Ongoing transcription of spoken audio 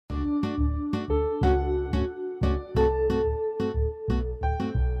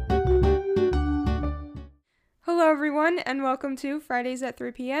Hello, everyone, and welcome to Fridays at 3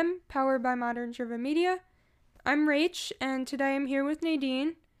 p.m., powered by Modern Driven Media. I'm Rach, and today I'm here with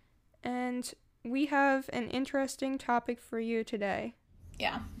Nadine, and we have an interesting topic for you today.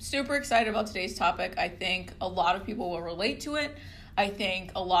 Yeah, super excited about today's topic. I think a lot of people will relate to it. I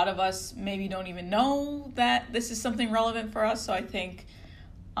think a lot of us maybe don't even know that this is something relevant for us, so I think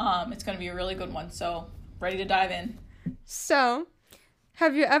it's going to be a really good one. So, ready to dive in. So,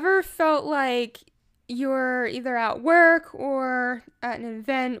 have you ever felt like you're either at work or at an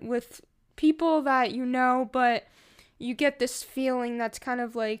event with people that you know, but you get this feeling that's kind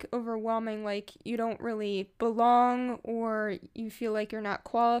of like overwhelming, like you don't really belong or you feel like you're not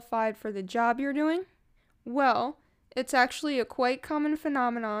qualified for the job you're doing? Well, it's actually a quite common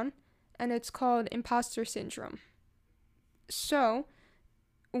phenomenon, and it's called imposter syndrome. So,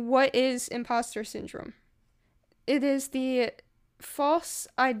 what is imposter syndrome? It is the false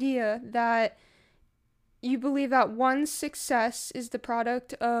idea that you believe that one's success is the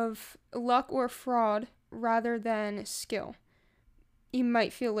product of luck or fraud rather than skill. You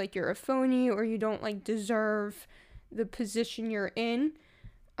might feel like you're a phony or you don't deserve the position you're in.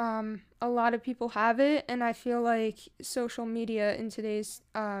 A lot of people have it, and I feel like social media in today's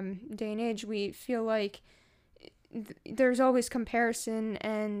day and age, we feel like there's always comparison,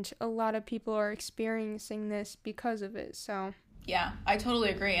 and a lot of people are experiencing this because of it. So yeah, I totally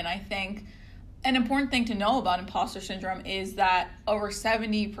agree, and I think an important thing to know about imposter syndrome is that over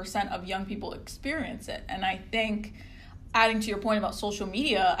 70% of young people experience it. And I think, adding to your point about social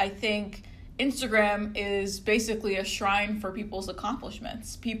media, I think Instagram is basically a shrine for people's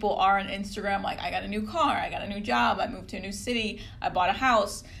accomplishments. People are on Instagram like, I got a new car, I got a new job, I moved to a new city, I bought a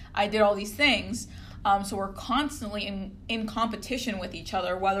house, I did all these things. So we're constantly in competition with each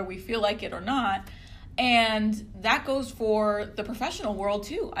other, whether we feel like it or not. And that goes for the professional world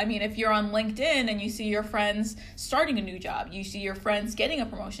too. I mean, if you're on LinkedIn and you see your friends starting a new job, you see your friends getting a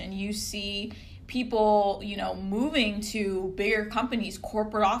promotion, you see people, moving to bigger companies,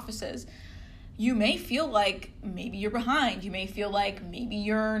 corporate offices, you may feel like maybe you're behind. You may feel like maybe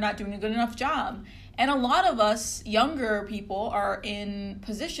you're not doing a good enough job. And a lot of us younger people are in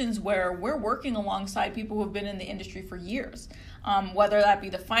positions where we're working alongside people who have been in the industry for years. Whether that be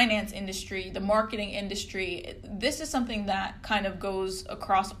the finance industry, the marketing industry, this is something that kind of goes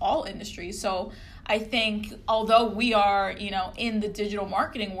across all industries. So I think although we are, in the digital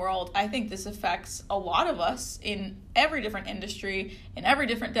marketing world, I think this affects a lot of us in every different industry, in every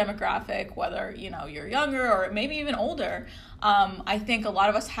different demographic, whether, you're younger or maybe even older. I think a lot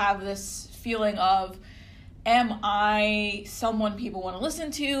of us have this feeling of, am I someone people want to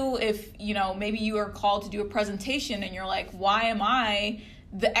listen to? If, maybe you are called to do a presentation and you're like, why am I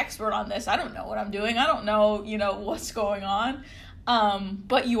the expert on this? I don't know what I'm doing. I don't know, what's going on.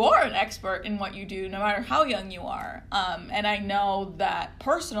 But you are an expert in what you do, no matter how young you are. And I know that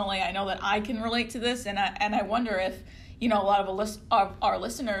personally, I know that I can relate to this. And I wonder if, a lot of our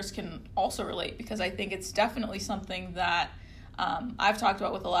listeners can also relate, because I think it's definitely something that I've talked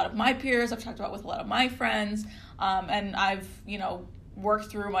about with a lot of my peers, I've talked about with a lot of my friends, and I've,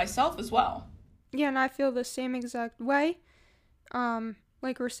 worked through myself as well. Yeah, and I feel the same exact way.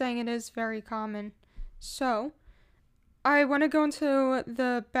 Like we're saying, it is very common. So, I want to go into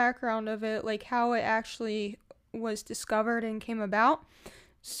the background of it, like how it actually was discovered and came about.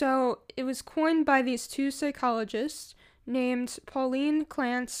 So, it was coined by these two psychologists named Pauline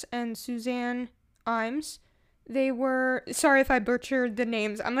Clance and Suzanne Imes. They were, sorry if I butchered the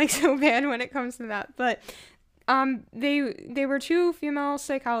names, I'm so bad when it comes to that, but they were two female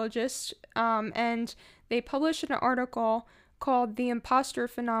psychologists, and they published an article called The Imposter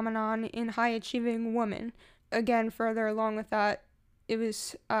Phenomenon in High Achieving Women. Again, further along with that, it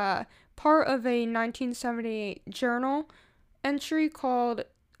was part of a 1978 journal entry called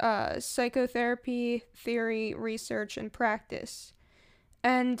Psychotherapy, Theory, Research, and Practice.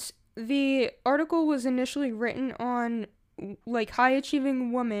 And the article was initially written on high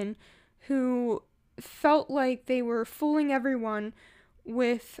achieving women who felt like they were fooling everyone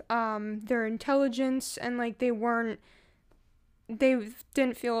with their intelligence, and they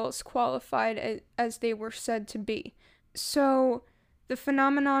didn't feel as qualified as they were said to be. So the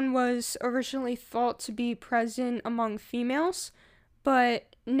phenomenon was originally thought to be present among females, but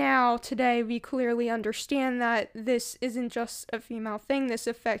now, today, we clearly understand that this isn't just a female thing. This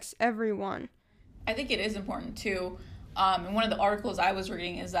affects everyone. I think it is important, too. And one of the articles I was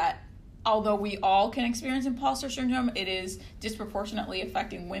reading is that although we all can experience imposter syndrome, it is disproportionately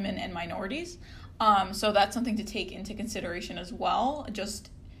affecting women and minorities. So that's something to take into consideration as well,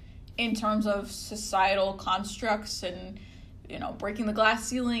 just in terms of societal constructs and breaking the glass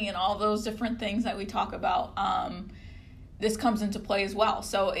ceiling and all those different things that we talk about, this comes into play as well.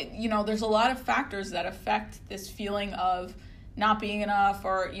 So, there's a lot of factors that affect this feeling of not being enough,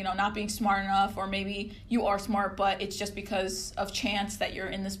 or, not being smart enough, or maybe you are smart, but it's just because of chance that you're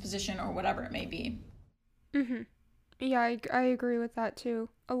in this position or whatever it may be. Mm-hmm. Yeah, I agree with that too.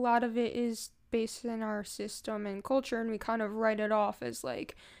 A lot of it is based in our system and culture, and we kind of write it off as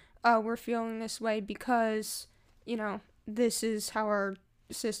like, we're feeling this way because, this is how our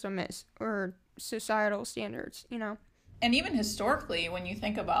system is, or societal standards. And even historically, when you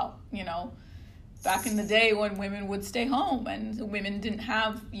think about, back in the day when women would stay home and women didn't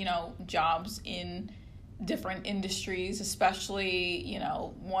have, jobs in different industries, especially,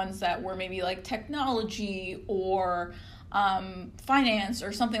 ones that were maybe like technology or finance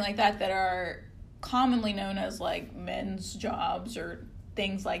or something like that are commonly known as like men's jobs or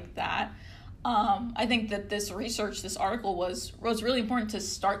things like that. I think that this article was really important to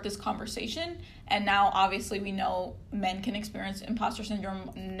start this conversation. And now, obviously, we know men can experience imposter syndrome.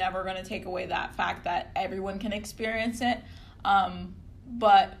 Never going to take away that fact that everyone can experience it.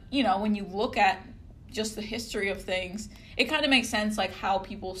 But, when you look at just the history of things, it kind of makes sense, like, how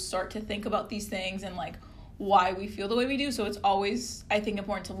people start to think about these things and, like, why we feel the way we do. So it's always, I think,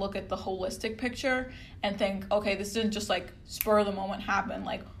 important to look at the holistic picture and think, okay, this didn't just, like, spur of the moment happen.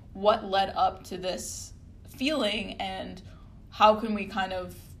 Like, what led up to this feeling, and how can we kind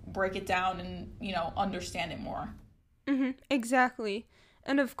of break it down and, understand it more? Mm-hmm, exactly.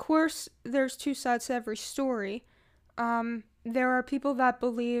 And of course, there's two sides to every story. There are people that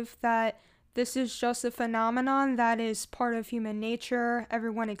believe that this is just a phenomenon that is part of human nature,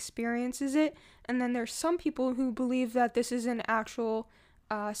 everyone experiences it, and then there's some people who believe that this is an actual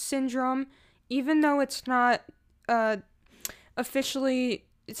syndrome, even though it's not officially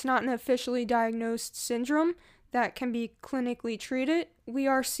it's not an officially diagnosed syndrome that can be clinically treated. We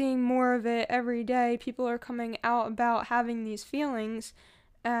are seeing more of it every day. People are coming out about having these feelings.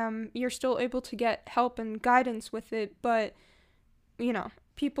 You're still able to get help and guidance with it, but,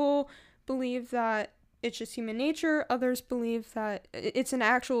 people believe that it's just human nature. Others believe that it's an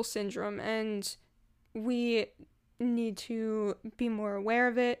actual syndrome, and we need to be more aware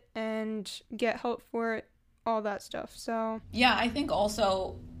of it and get help for it, all that stuff. So yeah, I think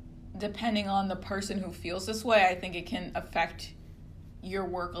also, depending on the person who feels this way, I think it can affect your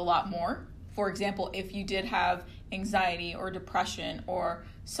work a lot more. For example, if you did have anxiety or depression or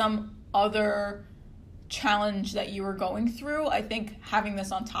some other challenge that you were going through, I think having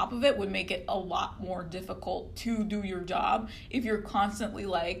this on top of it would make it a lot more difficult to do your job. If you're constantly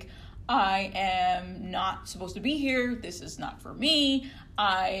like, I am not supposed to be here, this is not for me,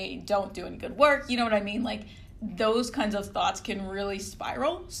 I don't do any good work, you know what I mean? Like, those kinds of thoughts can really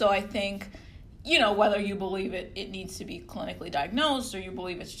spiral. So I think, whether you believe it needs to be clinically diagnosed, or you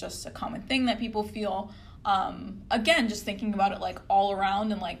believe it's just a common thing that people feel, again, just thinking about it like all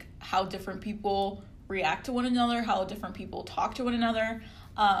around, and like how different people react to one another, how different people talk to one another,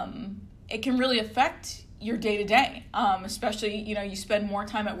 it can really affect your day-to-day, especially, you spend more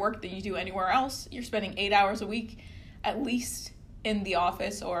time at work than you do anywhere else. You're spending 8 hours a week at least in the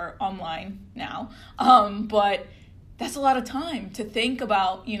office or online now, but that's a lot of time to think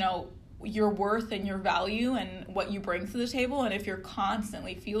about, your worth and your value and what you bring to the table. And if you're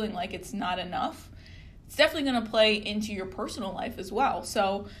constantly feeling like it's not enough, it's definitely going to play into your personal life as well.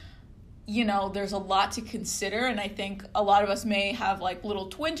 So, there's a lot to consider, and I think a lot of us may have like little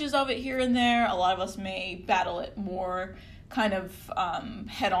twinges of it here and there. A lot of us may battle it more kind of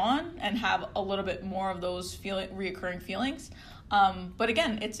head on and have a little bit more of those reoccurring feelings. But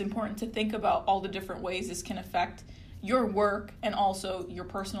again, it's important to think about all the different ways this can affect your work and also your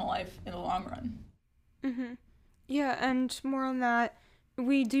personal life in the long run. Mm-hmm. Yeah, and more on that,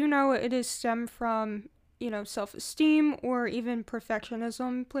 we do know it is stemmed from, self-esteem, or even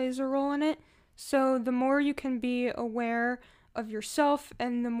perfectionism plays a role in it. So the more you can be aware of yourself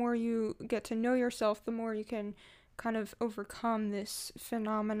and the more you get to know yourself, the more you can kind of overcome this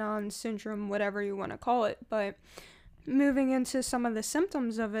phenomenon, syndrome, whatever you want to call it. But moving into some of the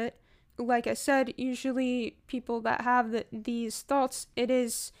symptoms of it, like I said, usually people that have these thoughts,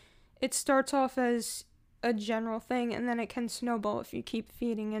 it starts off as a general thing, and then it can snowball if you keep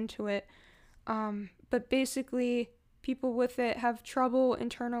feeding into it. But basically, people with it have trouble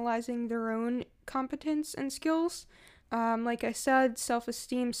internalizing their own competence and skills. Like I said,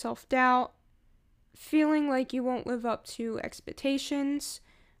 self-esteem, self-doubt, feeling like you won't live up to expectations.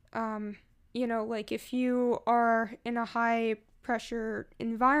 Like if you are in a high pressure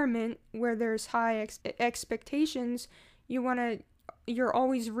environment where there's high expectations, you're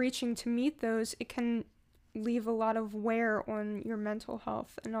always reaching to meet those. It can leave a lot of wear on your mental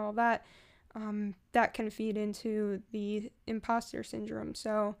health and all that. That can feed into the imposter syndrome.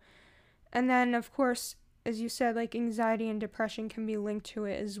 So, and then of course, as you said, like anxiety and depression can be linked to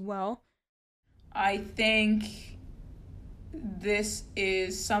it as well. I think this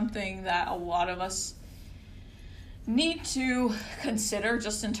is something that a lot of us need to consider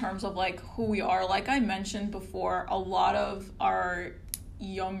just in terms of like who we are. Like I mentioned before, a lot of our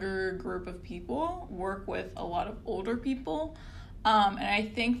younger group of people work with a lot of older people. And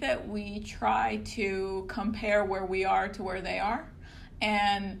I think that we try to compare where we are to where they are.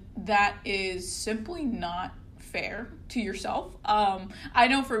 And that is simply not fair to yourself. I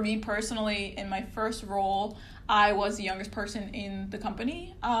know for me personally, in my first role, I was the youngest person in the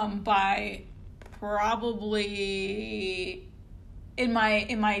company by probably in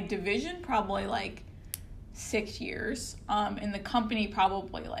my division probably like 6 years. In the company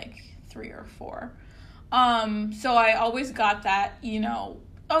probably like 3 or 4. So I always got that,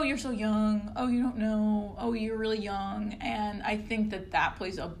 oh, you're so young, oh, you don't know, oh, you're really young. And I think that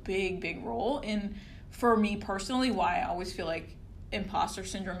plays a big role in, for me personally, why I always feel like imposter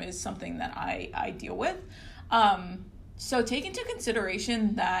syndrome is something that I deal with. So take into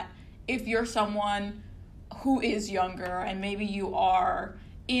consideration that if you're someone who is younger and maybe you are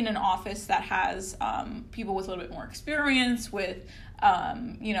in an office that has people with a little bit more experience, with,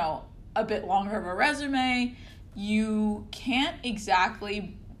 a bit longer of a resume, you can't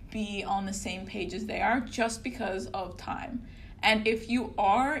exactly be on the same page as they are just because of time. And if you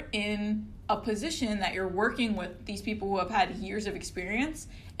are in a position that you're working with these people who have had years of experience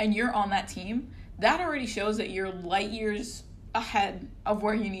and you're on that team, that already shows that you're light years ahead of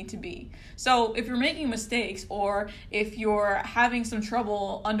where you need to be. So if you're making mistakes or if you're having some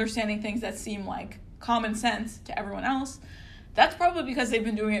trouble understanding things that seem like common sense to everyone else, that's probably because they've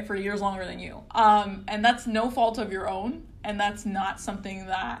been doing it for years longer than you. And that's no fault of your own. And that's not something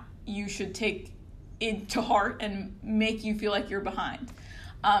that you should take into heart and make you feel like you're behind.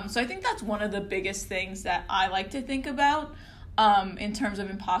 So I think that's one of the biggest things that I like to think about in terms of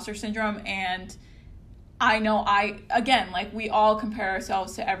imposter syndrome. And I know we all compare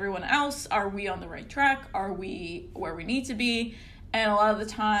ourselves to everyone else. Are we on the right track? Are we where we need to be? And a lot of the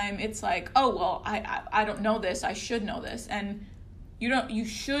time it's like, oh, well, I don't know this. I should know this. And you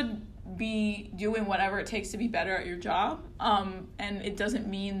should be doing whatever it takes to be better at your job. And it doesn't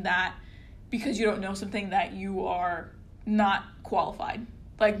mean that because you don't know something that you are not qualified.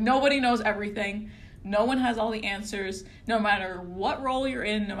 Like nobody knows everything. No one has all the answers. No matter what role you're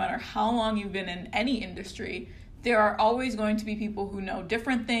in, no matter how long you've been in any industry, there are always going to be people who know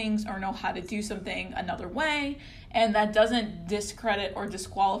different things or know how to do something another way. And that doesn't discredit or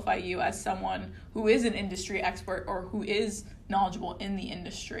disqualify you as someone who is an industry expert or who is knowledgeable in the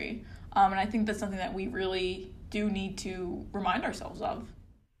industry. And I think that's something that we really do need to remind ourselves of.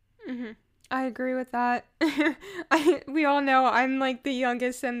 Mm-hmm. I agree with that. We all know I'm like the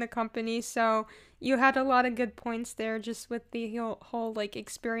youngest in the company, so you had a lot of good points there just with the whole like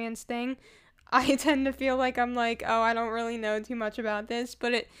experience thing. I tend to feel like I'm like, oh, I don't really know too much about this,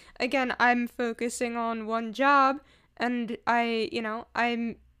 but I'm focusing on one job and I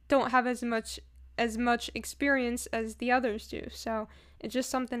don't have as much experience as the others do. So it's just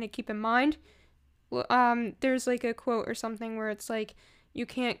something to keep in mind. There's like a quote or something where it's like, you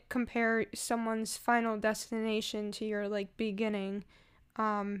can't compare someone's final destination to your like beginning.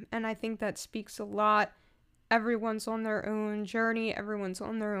 And I think that speaks a lot. Everyone's on their own journey. Everyone's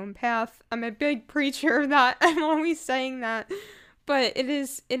on their own path. I'm a big preacher of that. I'm always saying that. But it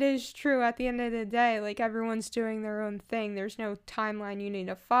is true at the end of the day. Like, everyone's doing their own thing. There's no timeline you need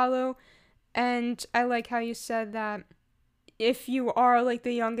to follow. And I like how you said that if you are, like,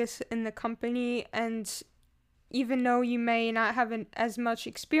 the youngest in the company, and even though you may not have as much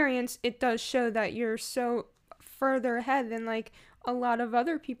experience, it does show that you're so further ahead than, like, a lot of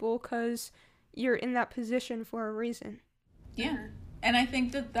other people, because you're in that position for a reason. Yeah. And I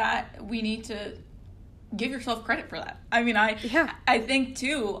think that we need to give yourself credit for that. I mean, I think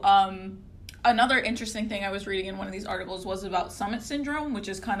too, another interesting thing I was reading in one of these articles was about summit syndrome, which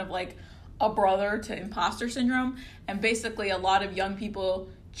is kind of like a brother to imposter syndrome. And basically a lot of young people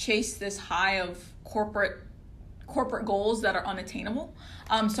chase this high of corporate goals that are unattainable.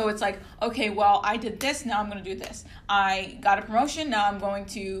 So it's like, okay, well, I did this, now I'm going to do this. I got a promotion, now I'm going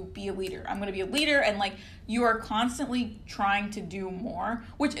to be a leader. I'm going to be a leader, and like, you are constantly trying to do more,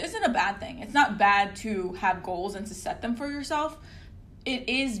 which isn't a bad thing. It's not bad to have goals and to set them for yourself. It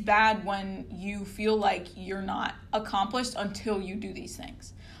is bad when you feel like you're not accomplished until you do these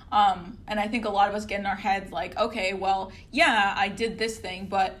things. And I think a lot of us get in our heads like, okay, well, yeah, I did this thing,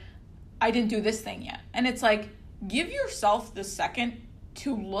 but I didn't do this thing yet. And it's like, give yourself the second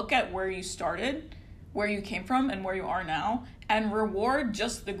to look at where you started, where you came from, and where you are now, and reward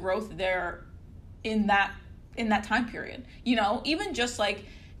just the growth there in that time period. You know, even just like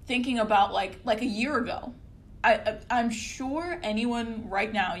thinking about like a year ago. I'm sure anyone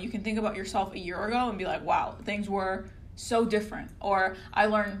right now, you can think about yourself a year ago and be like, wow, things were so different, or I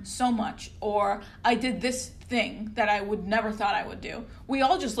learned so much, or I did this thing that I would never thought I would do. We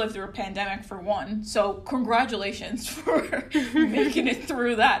all just lived through a pandemic for one, so congratulations for making it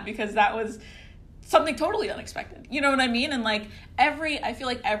through that, because that was something totally unexpected. You know what I mean? And like I feel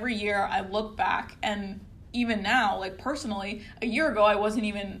like every year I look back, and even now, like personally, a year ago I wasn't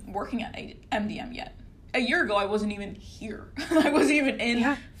even working at MDM yet. A year ago I wasn't even here. I wasn't even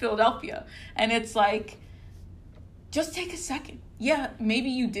in Philadelphia. And it's like, just take a second. Yeah, maybe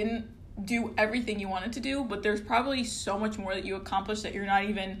you didn't do everything you wanted to do, but there's probably so much more that you accomplished that you're not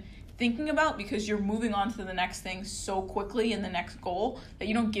even thinking about, because you're moving on to the next thing so quickly in the next goal that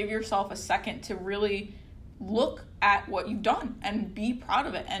you don't give yourself a second to really look at what you've done and be proud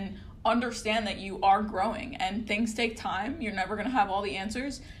of it and understand that you are growing, and things take time. You're never going to have all the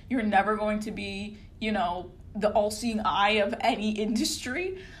answers. You're never going to be, you know, the all-seeing eye of any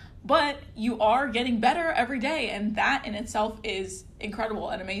industry, but you are getting better every day, and that in itself is incredible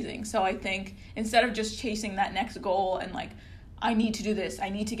and amazing. So I think instead of just chasing that next goal and like, I need to do this, I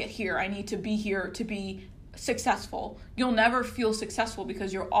need to get here, I need to be here to be successful, you'll never feel successful,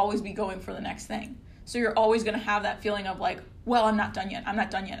 because you'll always be going for the next thing. So you're always going to have that feeling of like, well, I'm not done yet,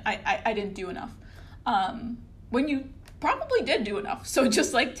 I didn't do enough, when you probably did do enough. So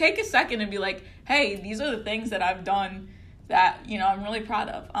just like take a second and be like, hey, these are the things that I've done that, you know, I'm really proud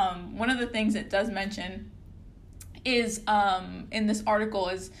of. One of the things it does mention is in this article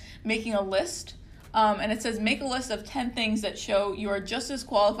is making a list. And it says, make a list of 10 things that show you are just as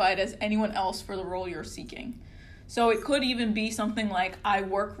qualified as anyone else for the role you're seeking. So it could even be something like, I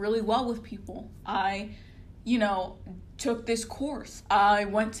work really well with people. I, you know, took this course. I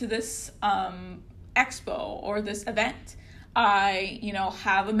went to this expo or this event. I, you know,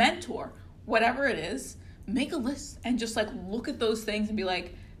 have a mentor. Whatever it is, make a list and just like look at those things and be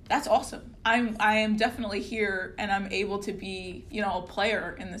like, that's awesome. I am definitely here, and I'm able to be, you know, a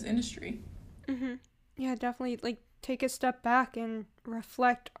player in this industry. Mm-hmm. Yeah, definitely, like, take a step back and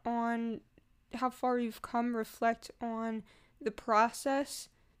reflect on how far you've come, reflect on the process,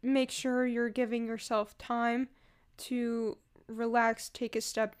 make sure you're giving yourself time to relax, take a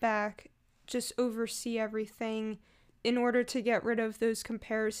step back, just oversee everything in order to get rid of those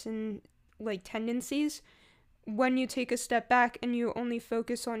comparison, like, tendencies. When you take a step back and you only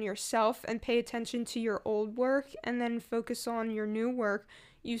focus on yourself and pay attention to your old work and then focus on your new work,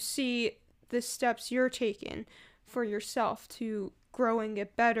 you see the steps you're taking for yourself to grow and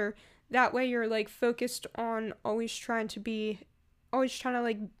get better. That way you're like focused on always trying to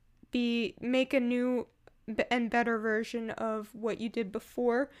make a new and better version of what you did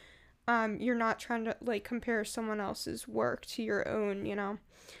before. You're not trying to like compare someone else's work to your own, you know.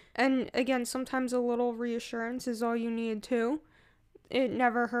 And again, sometimes a little reassurance is all you need too. It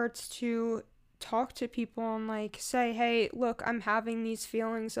never hurts to talk to people and like say, hey, look, I'm having these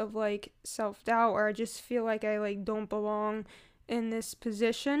feelings of like self-doubt, or I just feel like I like don't belong in this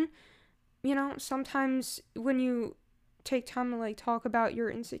position. You know, sometimes when you take time to like talk about your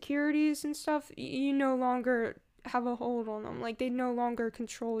insecurities and stuff, you no longer have a hold on them. Like they no longer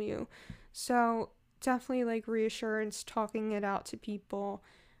control you. So definitely like reassurance, talking it out to people,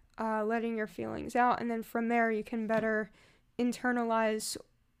 letting your feelings out, and then from there you can better internalize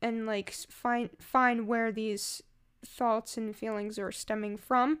and like find where these thoughts and feelings are stemming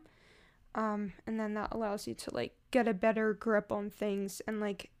from, and then that allows you to like get a better grip on things and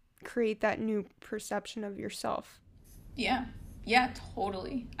like create that new perception of yourself. Yeah,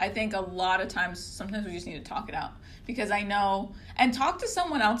 totally. I think a lot of sometimes we just need to talk it out, because I know, and talk to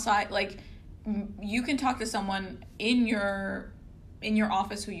someone outside. Like you can talk to someone in your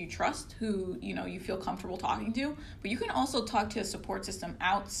office who you trust, who, you know, you feel comfortable talking to, but you can also talk to a support system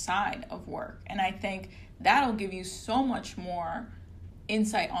outside of work. And I think that'll give you so much more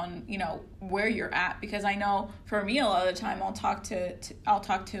insight on, you know, where you're at, because I know for me, a lot of the time I'll talk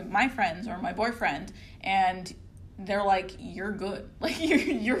to my friends or my boyfriend, and they're like, you're good. Like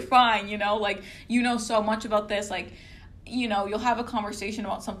you're fine, you know, like, you know, so much about this, like, you know, you'll have a conversation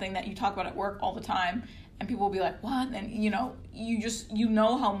about something that you talk about at work all the time, and people will be like, what? And, you know, you don't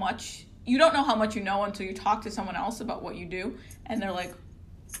know how much you know until you talk to someone else about what you do. And they're like,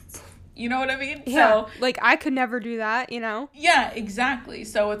 you know what I mean? Yeah, so, like, I could never do that, you know? Yeah, exactly.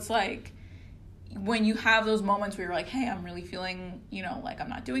 So it's like, when you have those moments where you're like, hey, I'm really feeling, like I'm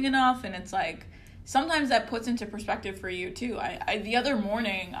not doing enough, and it's like, sometimes that puts into perspective for you too. I the other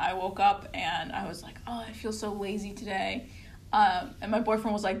morning I woke up and I was like, oh, I feel so lazy today. And my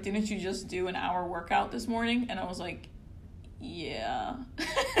boyfriend was like, didn't you just do an hour workout this morning? And I was like, yeah.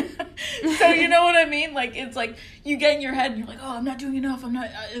 So you know what I mean? Like, it's like you get in your head and you're like, oh, I'm not doing enough. I'm not,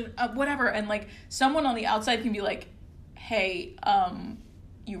 whatever. And like someone on the outside can be like, hey,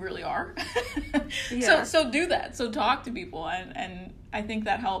 you really are. Yeah. So do that. So talk to people. And I think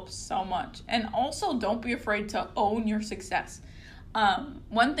that helps so much. And also don't be afraid to own your success.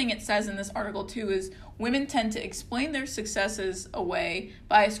 One thing it says in this article too is women tend to explain their successes away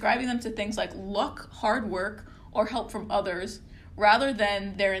by ascribing them to things like luck, hard work, or help from others, rather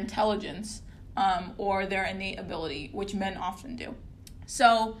than their intelligence or their innate ability, which men often do.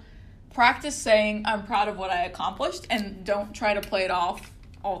 So practice saying, I'm proud of what I accomplished, and don't try to play it off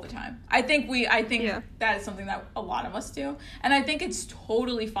all the time. I think that is something that a lot of us do. And I think it's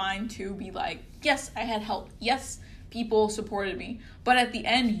totally fine to be like, yes, I had help. Yes, people supported me. But at the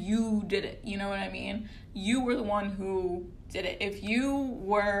end, you did it. You know what I mean? You were the one who did it. If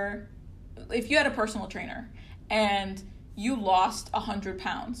you had a personal trainer and you lost 100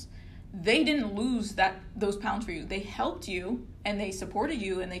 pounds, they didn't lose those pounds for you. They helped you and they supported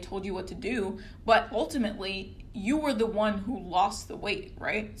you and they told you what to do. But ultimately, you were the one who lost the weight,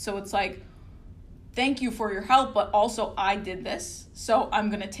 right? So it's like, thank you for your help, but also I did this. So I'm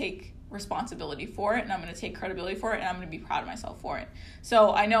going to take responsibility for it, and I'm going to take credibility for it, and I'm going to be proud of myself for it.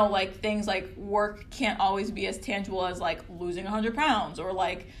 So I know like things like work can't always be as tangible as like losing 100 pounds or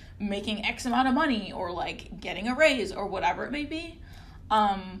like making X amount of money or like getting a raise or whatever it may be.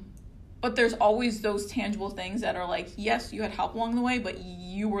 But there's always those tangible things that are like, yes, you had help along the way, but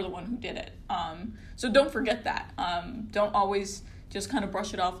you were the one who did it. So don't forget that. Don't always just kind of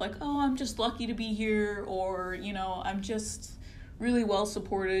brush it off like, oh, I'm just lucky to be here, or, I'm just really well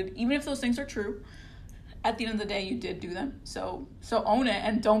supported. Even if those things are true, at the end of the day, you did do them. So own it,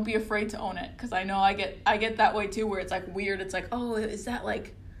 and don't be afraid to own it. Because I know I get that way too, where it's like weird. It's like, oh, is that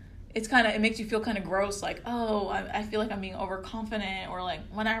like, it makes you feel kind of gross, like, oh, I feel like I'm being overconfident or like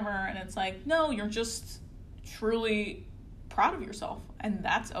whatever. And it's like, no, you're just truly proud of yourself, and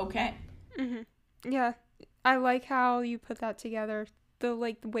that's okay. Mm-hmm. Yeah, I like how you put that together, the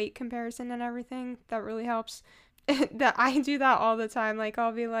weight comparison and everything. That really helps. That I do that all the time. Like,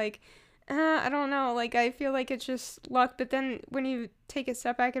 I'll be like, I don't know, like, I feel like it's just luck. But then when you take a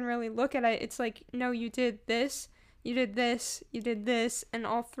step back and really look at it, it's like, no, you did this, you did this, you did this, and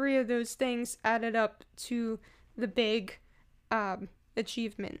all three of those things added up to the big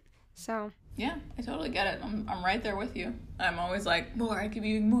achievement. So yeah, I totally get it. I'm right there with you. I'm always like, more, I could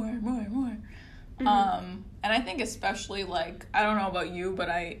be doing more. Mm-hmm. And I think especially, like, I don't know about you, but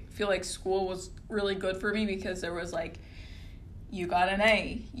I feel like school was really good for me because there was like, you got an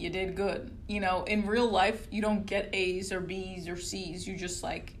A, you did good. In real life, you don't get A's or B's or C's. You just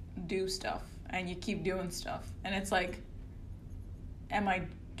like do stuff and you keep doing stuff. And it's like, am I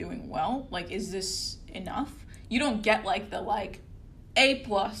doing well? Like, is this enough? You don't get like the like A+,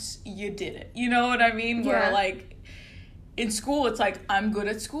 you did it. You know what I mean? Yeah. Where like, in school, it's like, I'm good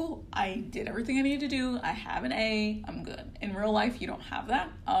at school. I did everything I needed to do. I have an A. I'm good. In real life, you don't have that.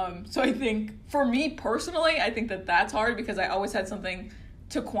 So I think, for me personally, I think that's hard because I always had something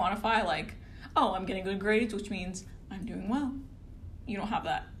to quantify, like, oh, I'm getting good grades, which means I'm doing well. You don't have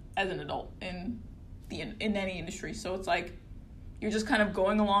that as an adult in any industry. So it's like, you're just kind of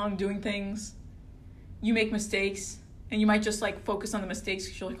going along, doing things. You make mistakes, and you might just like focus on the mistakes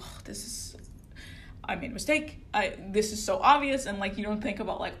because you're like, oh, I made a mistake. This is so obvious, and like you don't think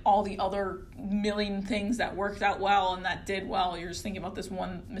about like all the other million things that worked out well and that did well. You're just thinking about this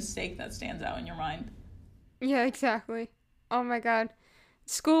one mistake that stands out in your mind. Yeah, exactly. Oh my God.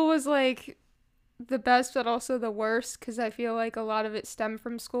 School was like the best but also the worst because I feel like a lot of it stemmed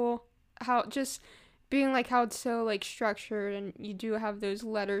from school. How just being like how it's so like structured, and you do have those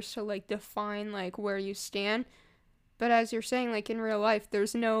letters to like define like where you stand. But as you're saying, like, in real life,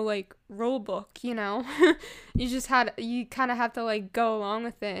 there's no, like, rule book, you kind of have to, like, go along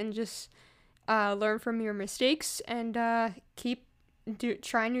with it and just learn from your mistakes and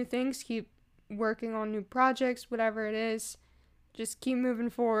try new things, keep working on new projects, whatever it is. Just keep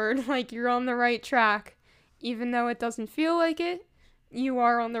moving forward, like, you're on the right track. Even though it doesn't feel like it, you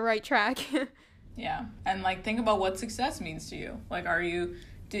are on the right track. Yeah, and, like, think about what success means to you. Like,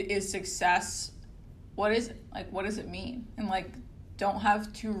 is success... what is it? Like, what does it mean? And, like, don't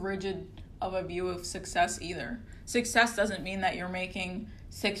have too rigid of a view of success either. Success doesn't mean that you're making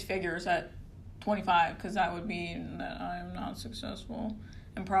 6 figures at 25, because that would mean that I'm not successful.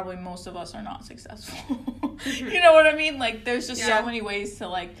 and probably most of us are not successful. You know what I mean? Like, there's just so many ways to,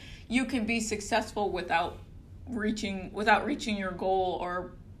 like, you can be successful without reaching your goal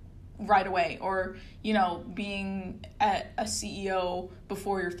or right away, or, you know, being a CEO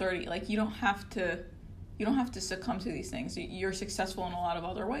before you're 30. Like, you don't have to succumb to these things. You're successful in a lot of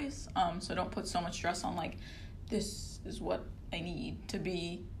other ways. So don't put so much stress on, like, this is what I need to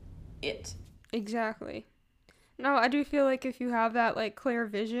be it. Exactly. No, I do feel like if you have that, like, clear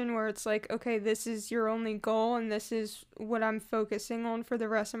vision where it's like, okay, this is your only goal and this is what I'm focusing on for the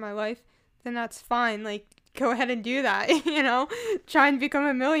rest of my life, then that's fine. Like, go ahead and do that, you know? Try and become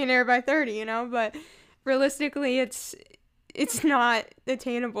a millionaire by 30, you know? But realistically, it's not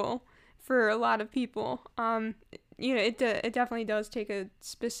attainable for a lot of people. You know, it definitely does take a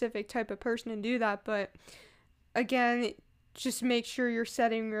specific type of person to do that, but again, just make sure you're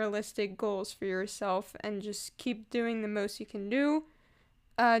setting realistic goals for yourself and just keep doing the most you can do.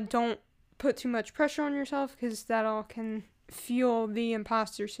 Don't put too much pressure on yourself because that all can fuel the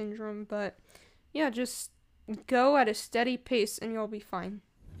imposter syndrome. But yeah, just go at a steady pace and you'll be fine.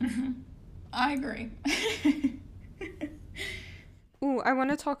 I agree. Ooh, I want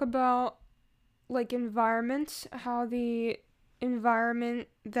to talk about, like, environments, how the environment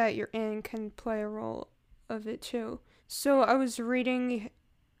that you're in can play a role of it too. So I was reading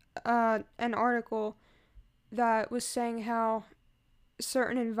an article that was saying how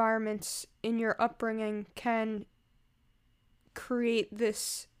certain environments in your upbringing can create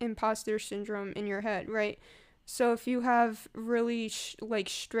this imposter syndrome in your head, right? So if you have really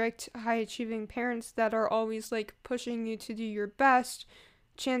strict, high-achieving parents that are always, like, pushing you to do your best,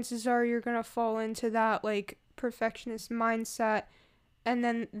 chances are you're gonna fall into that, like, perfectionist mindset. And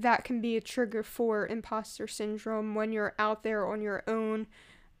then that can be a trigger for imposter syndrome when you're out there on your own,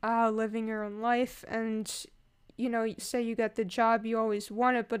 living your own life. And, you know, say you get the job you always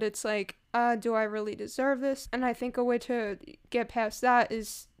wanted, but it's like, do I really deserve this? And I think a way to get past that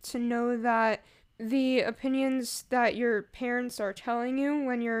is to know that the opinions that your parents are telling you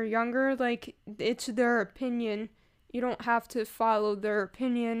when you're younger, like, it's their opinion. You don't have to follow their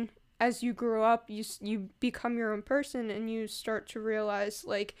opinion. As you grow up, you become your own person and you start to realize,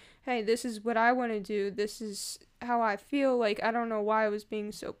 like, hey, this is what I want to do. This is how I feel. Like, I don't know why I was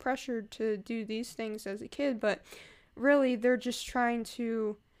being so pressured to do these things as a kid, but really they're just trying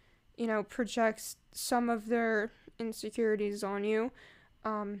to, you know, project some of their insecurities on you.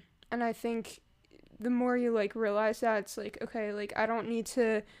 And I think the more you, like, realize that, it's like, okay, like, I don't need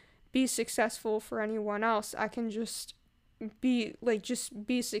to be successful for anyone else. I can just be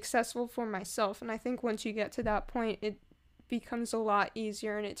successful for myself. And I think once you get to that point, it becomes a lot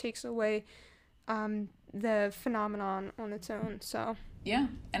easier and it takes away the phenomenon on its own. So yeah,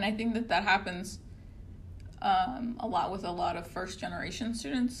 and I think that happens a lot with a lot of first generation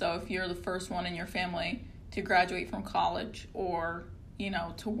students. So if you're the first one in your family to graduate from college, or, you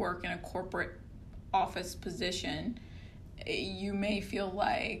know, to work in a corporate office position, you may feel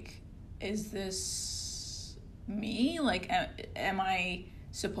like, is this me? Like, am I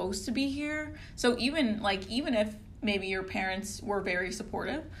supposed to be here? So even if maybe your parents were very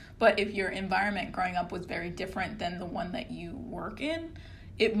supportive, but if your environment growing up was very different than the one that you work in,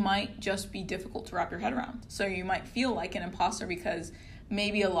 it might just be difficult to wrap your head around. So you might feel like an imposter because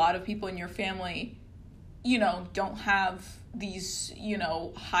maybe a lot of people in your family, you know, don't have these, you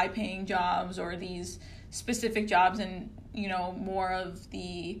know, high paying jobs or these specific jobs in, you know, more of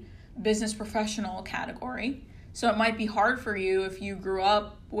the business professional category. So it might be hard for you if you grew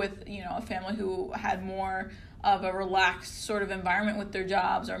up with, you know, a family who had more of a relaxed sort of environment with their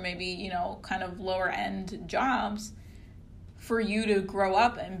jobs, or maybe, you know, kind of lower end jobs. For you to grow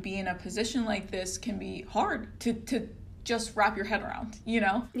up and be in a position like this can be hard to just wrap your head around, you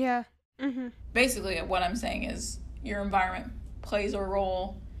know? Yeah. Mm-hmm. Basically, what I'm saying is your environment plays a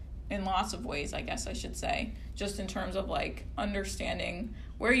role in lots of ways, I guess I should say, just in terms of, like, understanding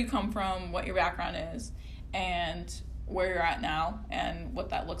where you come from, what your background is, and where you're at now and what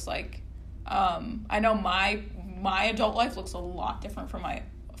that looks like. I know my adult life looks a lot different from my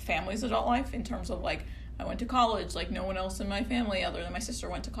family's adult life in terms of, like, I went to college. Like, no one else in my family other than my sister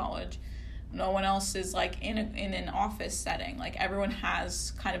went to college. No one else is, like, in an office setting. Like, everyone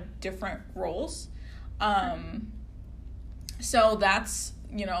has kind of different roles. So that's,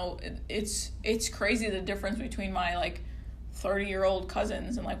 you know, it's crazy the difference between my, like, 30-year-old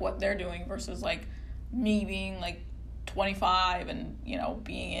cousins and, like, what they're doing versus, like, me being, like, 25 and, you know,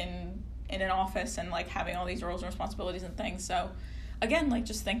 being in an office and, like, having all these roles and responsibilities and things. So again, like,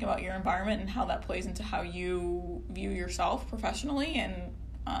 just think about your environment and how that plays into how you view yourself professionally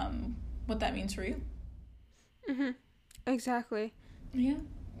and what that means for you. Mm-hmm. Exactly. Yeah.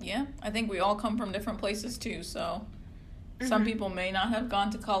 Yeah. I think we all come from different places too. So some people may not have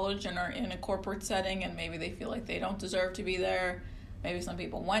gone to college and are in a corporate setting and maybe they feel like they don't deserve to be there. Maybe some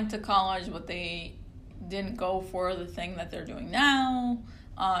people went to college, but they didn't go for the thing that they're doing now.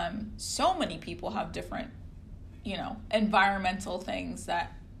 So many people have different, environmental things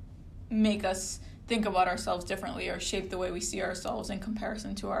that make us think about ourselves differently or shape the way we see ourselves in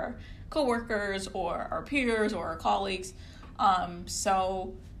comparison to our coworkers or our peers or our colleagues.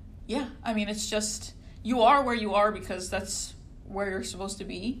 It's just, you are where you are because that's where you're supposed to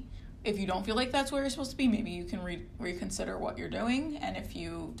be. If you don't feel like that's where you're supposed to be, maybe you can reconsider what you're doing. And if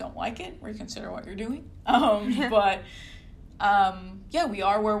you don't like it, reconsider what you're doing. We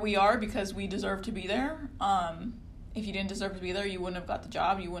are where we are because we deserve to be there. If you didn't deserve to be there, you wouldn't have got the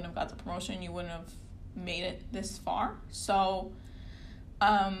job, you wouldn't have got the promotion, you wouldn't have made it this far. So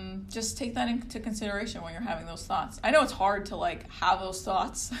just take that into consideration when you're having those thoughts. I know it's hard to have those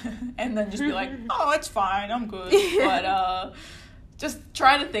thoughts and then just be like, oh, it's fine, I'm good. But just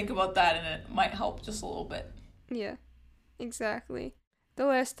try to think about that and it might help just a little bit. Yeah, exactly. The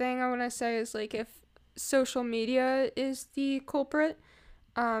last thing I want to say is if social media is the culprit,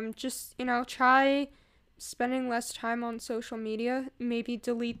 just, try spending less time on social media. Maybe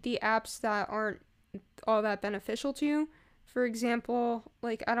delete the apps that aren't all that beneficial to you. For example,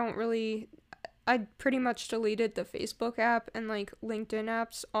 I pretty much deleted the Facebook app and LinkedIn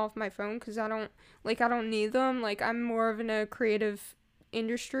apps off my phone because I don't need them. I'm more of in a creative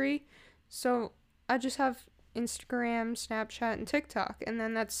industry, so I just have Instagram, Snapchat, and TikTok, and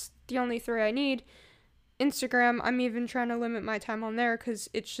then that's the only 3 I need. Instagram, I'm even trying to limit my time on there because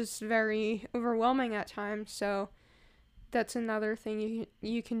it's just very overwhelming at times, so that's another thing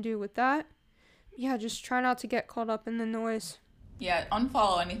you can do with that. Yeah, just try not to get caught up in the noise. Yeah,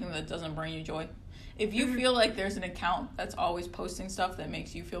 unfollow anything that doesn't bring you joy. If you feel like there's an account that's always posting stuff that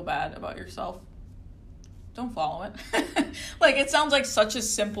makes you feel bad about yourself, don't follow it. It sounds like such a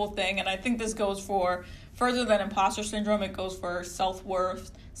simple thing, and I think this goes for further than imposter syndrome. It goes for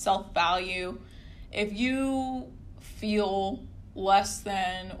self-worth, self-value. If you feel less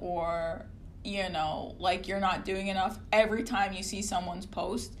than or, you're not doing enough every time you see someone's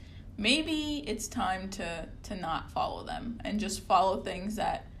post, maybe it's time to not follow them and just follow things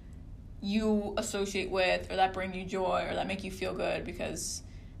that you associate with or that bring you joy or that make you feel good, because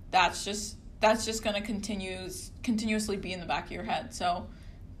that's just going to continuously be in the back of your head. So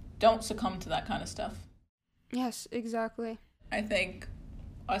don't succumb to that kind of stuff. Yes, exactly. I think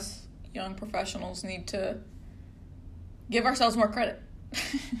us young professionals need to give ourselves more credit.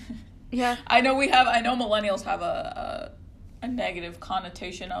 Yeah. I know millennials have a negative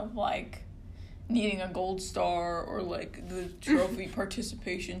connotation of needing a gold star or the trophy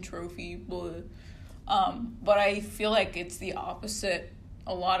participation trophy, blah. But I feel like it's the opposite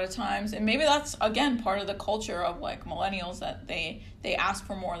a lot of times, and maybe that's again part of the culture of millennials, that they ask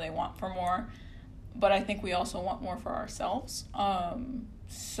for more, they want for more, but I think we also want more for ourselves.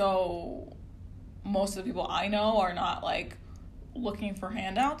 So most of the people I know are not looking for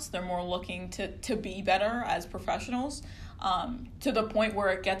handouts. They're more looking to be better as professionals, to the point where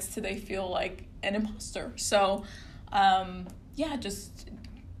it gets to they feel like an imposter. So just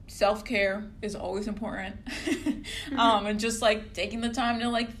self-care is always important. And just taking the time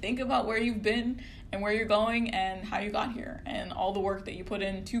to think about where you've been and where you're going and how you got here and all the work that you put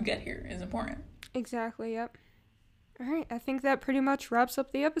in to get here is important. Exactly, yep. All right, I think that pretty much wraps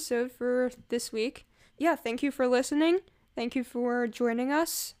up the episode for this week. Yeah, thank you for listening. Thank you for joining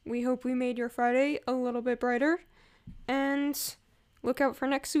us. We hope we made your Friday a little bit brighter. And look out for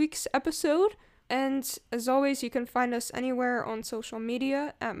next week's episode. And as always, you can find us anywhere on social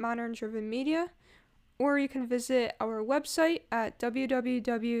media at Modern Driven Media, or you can visit our website at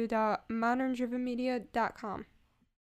www.moderndrivenmedia.com.